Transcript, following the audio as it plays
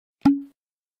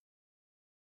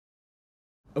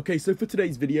Okay, so for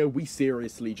today's video, we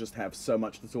seriously just have so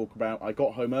much to talk about. I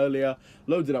got home earlier,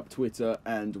 loaded up Twitter,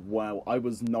 and wow, I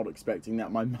was not expecting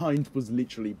that. My mind was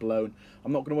literally blown.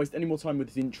 I'm not going to waste any more time with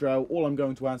this intro. All I'm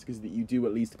going to ask is that you do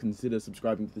at least consider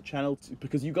subscribing to the channel,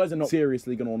 because you guys are not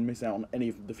seriously going to want to miss out on any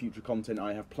of the future content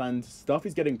I have planned. Stuff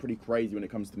is getting pretty crazy when it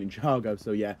comes to Ninjago,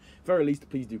 so yeah, very least,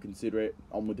 please do consider it.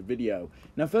 On with the video.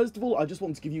 Now, first of all, I just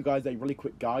want to give you guys a really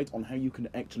quick guide on how you can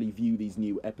actually view these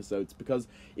new episodes, because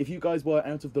if you guys were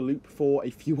out of the loop for a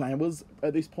few hours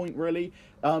at this point, really,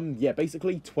 yeah,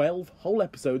 basically 12 whole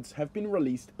episodes have been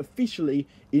released officially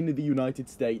in the United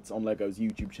States on LEGO's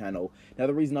YouTube channel. Now,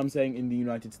 the reason I'm saying in the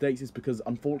United States is because,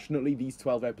 unfortunately, these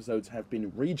 12 episodes have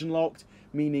been region locked,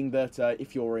 meaning that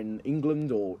if you're in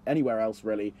England or anywhere else,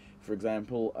 really, for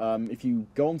example, if you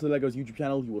go onto LEGO's YouTube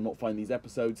channel, you will not find these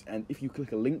episodes, and if you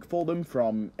click a link for them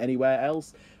from anywhere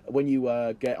else, when you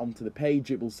get onto the page,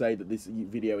 it will say that this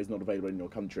video is not available in your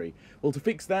country. Well, to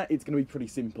fix that, it's going to be pretty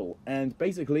simple, and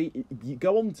basically, you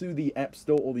go onto the App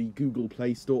Store or the Google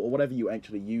Play Store or whatever you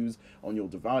actually use on your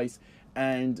device,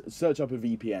 and search up a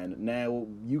VPN. Now,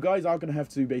 you guys are going to have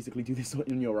to basically do this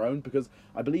on your own, because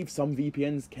I believe some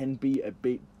VPNs can be a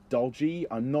bit dodgy.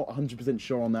 I'm not 100%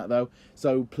 sure on that though,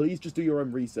 so please just do your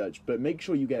own research, but make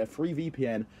sure you get a free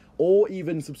VPN, or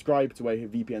even subscribe to a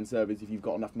VPN service if you've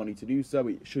got enough money to do so.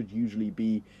 It should usually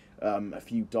be a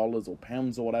few dollars or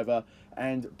pounds or whatever,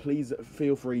 and please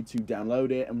feel free to download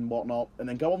it and whatnot, and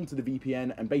then go on to the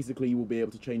VPN, and basically you will be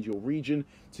able to change your region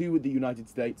to the United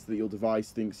States that your device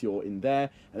thinks you're in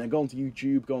there, and then go onto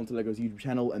YouTube, go onto LEGO's YouTube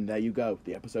channel, and there you go.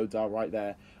 The episodes are right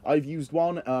there. I've used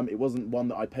one. It wasn't one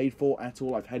that I paid for at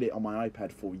all. I've had it on my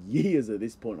iPad for years at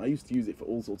this point. I used to use it for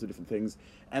all sorts of different things,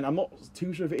 and I'm not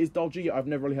too sure if it is dodgy. I've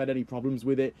never really had any problems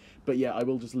with it, but yeah, I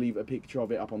will just leave a picture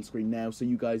of it up on screen now, so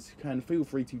you guys can feel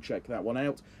free to check that one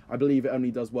out. I believe it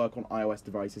only does work on iOS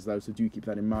devices though, so do keep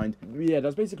that in mind. But yeah,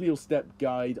 that's basically your step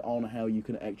guide on how you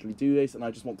can actually do this, and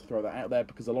I just want to throw that out there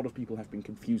because a lot of people have been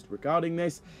confused regarding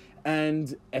this.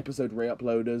 And episode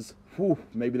re-uploaders, whew,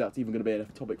 maybe that's even going to be a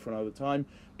topic for another time,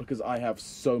 because I have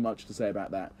so much to say about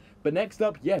that. But next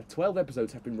up, yeah, 12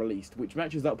 episodes have been released, which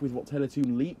matches up with what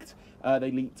Teletoon leaked.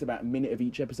 They leaked about a minute of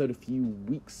each episode a few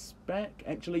weeks back,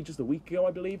 actually, just a week ago,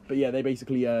 I believe. But yeah, they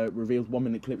basically revealed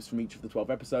 1-minute clips from each of the 12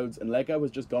 episodes, and LEGO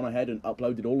has just gone ahead and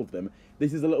uploaded all of them.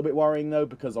 This is a little bit worrying, though,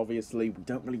 because obviously we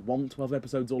don't really want 12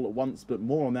 episodes all at once, but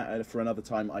more on that for another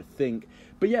time, I think.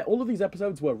 But yeah, all of these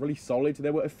episodes were really solid.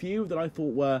 There were a few that I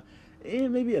thought were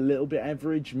maybe a little bit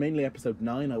average. Mainly episode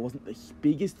 9 I wasn't the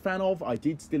biggest fan of. I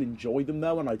did still enjoy them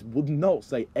though, and I would not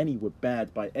say any were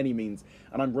bad by any means,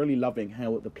 and I'm really loving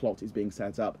how the plot is being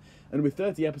set up. And with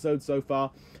 30 episodes so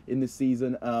far in this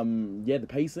season, yeah, the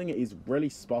pacing is really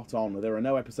spot on. There are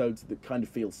no episodes that kind of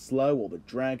feel slow or that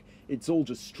drag. It's all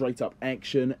just straight up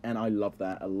action, and I love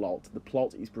that a lot. The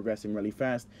plot is progressing really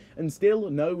fast, and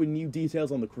still no new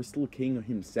details on the Crystal King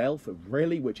himself,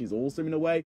 really, which is awesome in a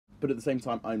way. But at the same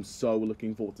time, I'm so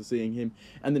looking forward to seeing him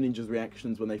and the ninjas'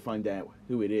 reactions when they find out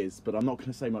who it is. But I'm not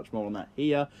going to say much more on that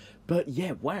here. But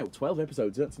yeah, wow, 12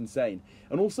 episodes, that's insane.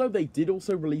 And also, they did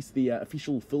also release the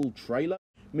official full trailer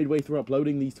midway through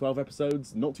uploading these 12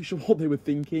 episodes. Not too sure what they were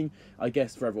thinking. I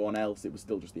guess for everyone else, it was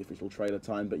still just the official trailer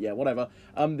time, but yeah, whatever.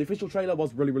 The official trailer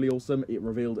was really, really awesome. It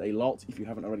revealed a lot. If you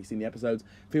haven't already seen the episodes,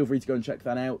 feel free to go and check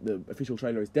that out. The official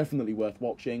trailer is definitely worth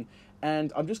watching.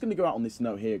 And I'm just going to go out on this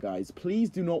note here, guys.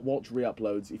 Please do not watch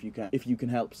re-uploads if you can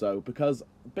help so, because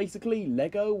basically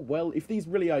LEGO, well, if these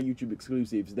really are YouTube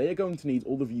exclusives, they are going to need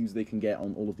all the views they can get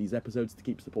on all of these episodes to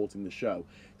keep supporting the show.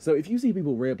 So if you see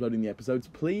people re-uploading the episodes,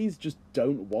 please just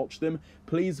don't watch them.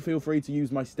 Please feel free to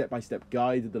use my step-by-step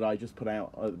guide that I just put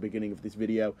out at the beginning of this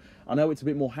video. I know it's a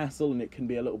bit more hassle and it can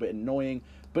be a little bit annoying,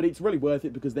 but it's really worth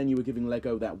it, because then you are giving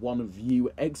LEGO that one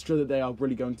view extra that they are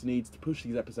really going to need to push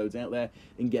these episodes out there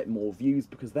and get more views,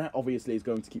 because that obviously is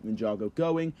going to keep Ninjago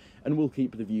going and will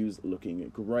keep the views looking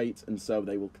great, and so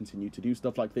they will continue to do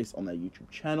stuff like this on their YouTube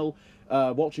channel.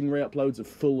 Watching re-uploads of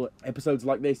full episodes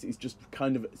like this is just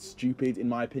kind of stupid in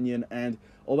my opinion, and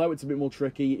although it's a bit more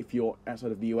tricky if you're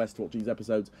outside of the US to watch these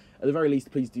episodes, at the very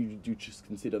least, please do just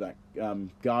consider that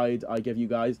guide I gave you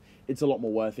guys. It's a lot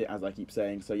more worth it, as I keep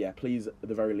saying, so yeah, please, at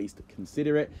the very least,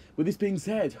 consider it. With this being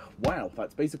said, wow,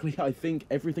 that's basically, I think,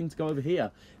 everything to go over here.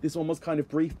 This one was kind of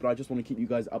brief, but I just want to keep you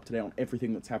guys up to date on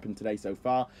everything that's happened today so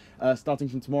far. Starting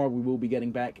from tomorrow, we will be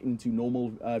getting back into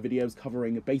normal videos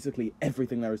covering basically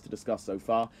everything there is to discuss so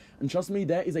far, and trust me,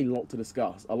 there is a lot to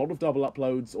discuss. A lot of double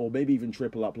uploads, or maybe even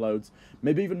triple uploads,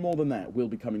 maybe even more than that, will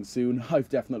be coming soon. I I've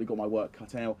definitely got my work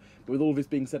cut out. But with all of this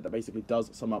being said, that basically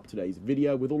does sum up today's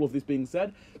video. With all of this being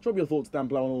said, drop your thoughts down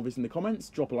below on all of this in the comments.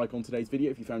 Drop a like on today's video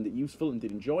if you found it useful and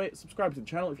did enjoy it. Subscribe to the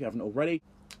channel if you haven't already.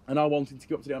 And I wanted to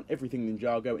keep up to date on everything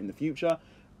Ninjago in the future.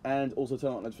 And also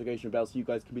turn on that notification bell so you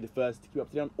guys can be the first to keep up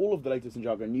to date on all of the latest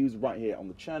Ninjago news right here on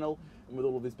the channel. And with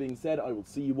all of this being said, I will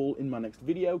see you all in my next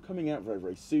video coming out very,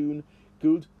 very soon.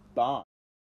 Goodbye.